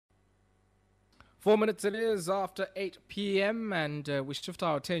4 minutes it is after 8 p.m. and we shift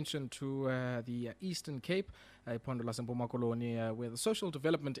our attention to the Eastern Cape, Phondo laseMpuma Koloni, where the Social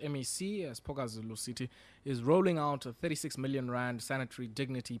Development MEC, Siphokazi Lusithi, is rolling out a 36 million rand sanitary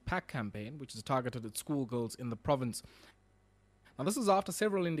dignity pack campaign, which is targeted at schoolgirls in the province. Now, this is after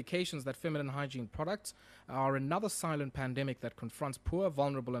several indications that feminine hygiene products are another silent pandemic that confronts poor,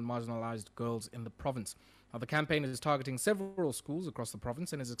 vulnerable and marginalised girls in the province. Now, the campaign is targeting several schools across the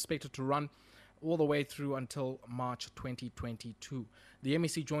province and is expected to run all the way through until March 2022. The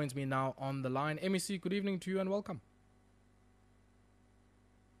MEC joins me now on the line. MEC, good evening to you and welcome.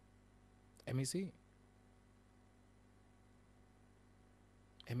 MEC,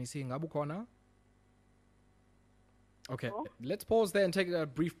 ngabu khona? Okay, let's pause there and take a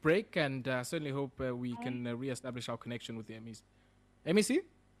brief break, and certainly hope we can re-establish our connection with the MEC. MEC?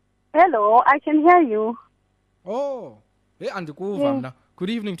 Hello, I can hear you. Oh, good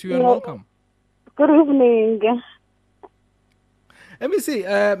evening to you and welcome. Good evening.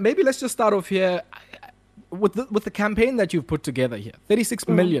 MEC, maybe let's just start off here with the campaign that you've put together here. 36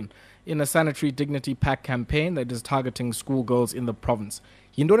 million in a sanitary dignity pack campaign that is targeting schoolgirls in the province.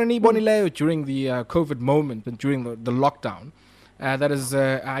 During the COVID moment and during the lockdown, that has,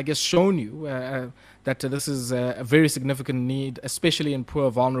 I guess, shown you that this is a very significant need, especially in poor,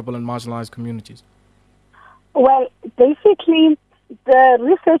 vulnerable and marginalized communities. Well, basically, the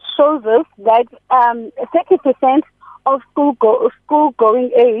research shows us that 30% of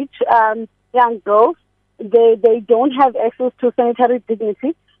school-going age young girls, they don't have access to sanitary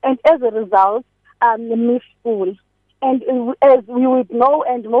dignity, and as a result, miss school. And as we would know,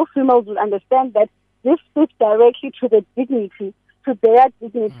 and most females will understand, that this speaks directly to the dignity, to their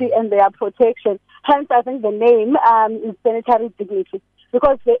dignity and their protection. Hence, I think the name is sanitary dignity,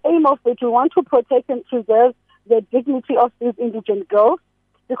 because the aim of it, we want to protect and preserve the dignity of these indigent girls,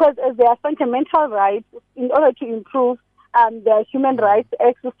 because as their fundamental rights, in order to improve their human rights,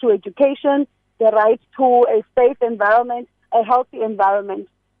 access to education, the right to a safe environment, a healthy environment.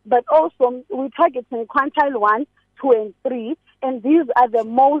 But also, we target quintile 1, 2, and 3, and these are the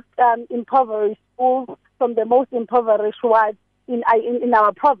most impoverished schools from the most impoverished wards in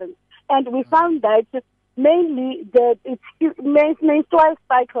our province. And we found that mainly its menstrual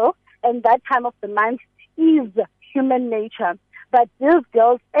cycle and that time of the month is human nature. But these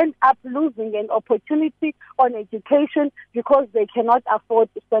girls end up losing an opportunity on education because they cannot afford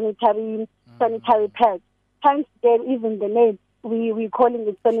sanitary pads. Hence, even the name, we're calling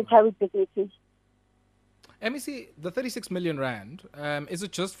it sanitary dignity. MEC, the 36 million rand, is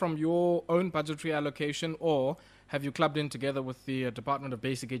it just from your own budgetary allocation, or have you clubbed in together with the Department of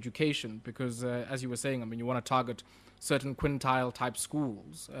Basic Education? Because, as you were saying, I mean, you want to target certain quintile type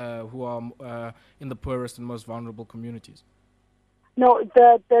schools who are in the poorest and most vulnerable communities. No,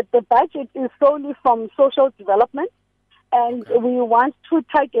 the budget is solely from social development, and we want to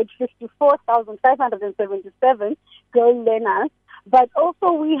target 54,577 girl learners. But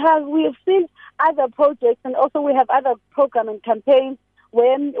also we have seen other projects, and also we have other program and campaigns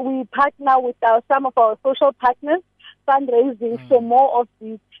when we partner with some of our social partners, fundraising for more of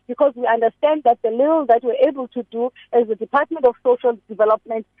these, because we understand that the little that we're able to do as the Department of Social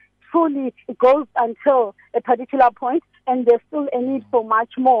Development truly goes until a particular point, and there's still a need for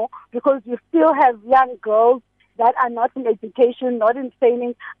much more, because you still have young girls that are not in education, not in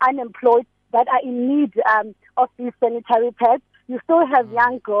training, unemployed, that are in need of these sanitary pads. You still have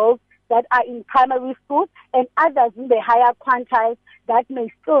young girls that are in primary school and others in the higher quintiles that may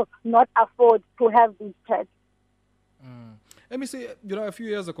still not afford to have these pads. Let me say, a few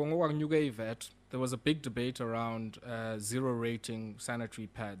years ago, when you gave it, there was a big debate around zero rating sanitary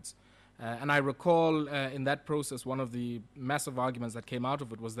pads. And I recall in that process, one of the massive arguments that came out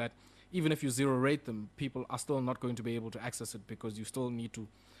of it was that even if you zero rate them, people are still not going to be able to access it, because you still need to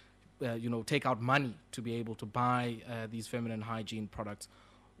take out money to be able to buy these feminine hygiene products.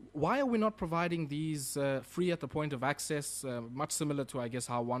 Why are we not providing these free at the point of access, much similar to, I guess,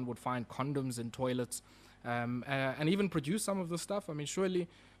 how one would find condoms in toilets, and even produce some of this stuff? I mean, surely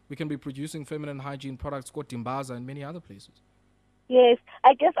we can be producing feminine hygiene products, Timbaza, and many other places. Yes,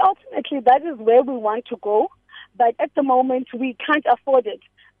 I guess ultimately that is where we want to go, but at the moment we can't afford it,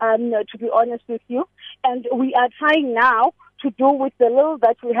 to be honest with you. And we are trying now to do with the little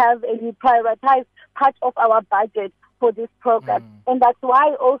that we have, and we prioritize part of our budget for this program. And that's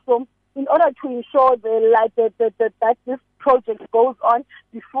why also, in order to ensure that this project goes on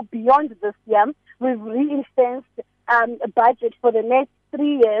beyond this year, we've re-instanced a budget for the next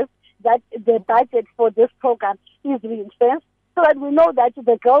 3 years, that the budget for this program is re-instanced. so that we know that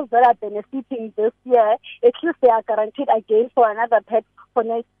the girls that are benefiting this year, at least they are guaranteed again for another pad for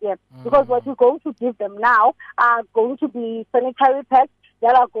next year. Because what we're going to give them now are going to be sanitary pads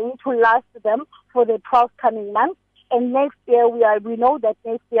that are going to last them for the 12 coming months. And next year, we know that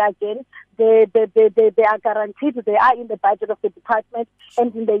next year again, they are guaranteed, they are in the budget of the department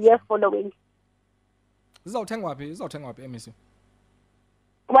and in the year following. MEC?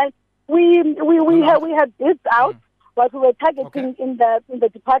 Well, we have bids out. What we were targeting in the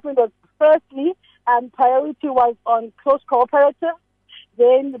department was firstly, priority was on close cooperatives,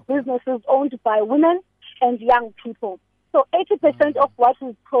 then businesses owned by women and young people. So 80% of what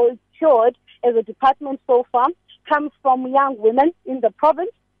we've procured as a department so far comes from young women in the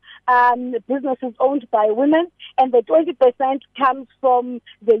province, businesses owned by women, and the 20% comes from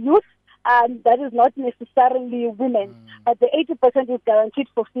the youth. That is not necessarily women, but the 80% is guaranteed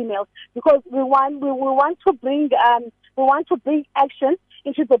for females, because we want to bring action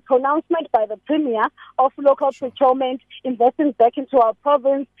into the pronouncement by the Premier of local procurement, investing back into our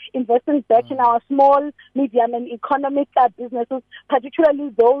province, investing back in our small, medium and economic businesses, particularly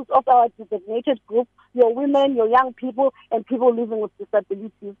those of our designated group, your women, your young people and people living with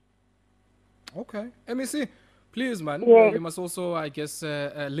disabilities. Okay. MEC, please, man, yes. You must also, I guess,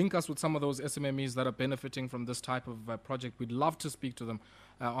 link us with some of those SMMEs that are benefiting from this type of project. We'd love to speak to them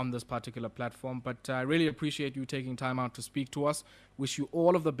on this particular platform, but I really appreciate you taking time out to speak to us. Wish you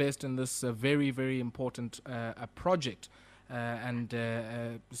all of the best in this very, very important project. And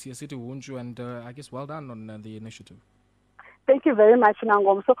I guess well done on the initiative. Thank you very much,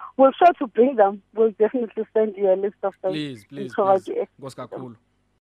 Nangom. So we'll try to bring them. We'll definitely send you a list of them. Please.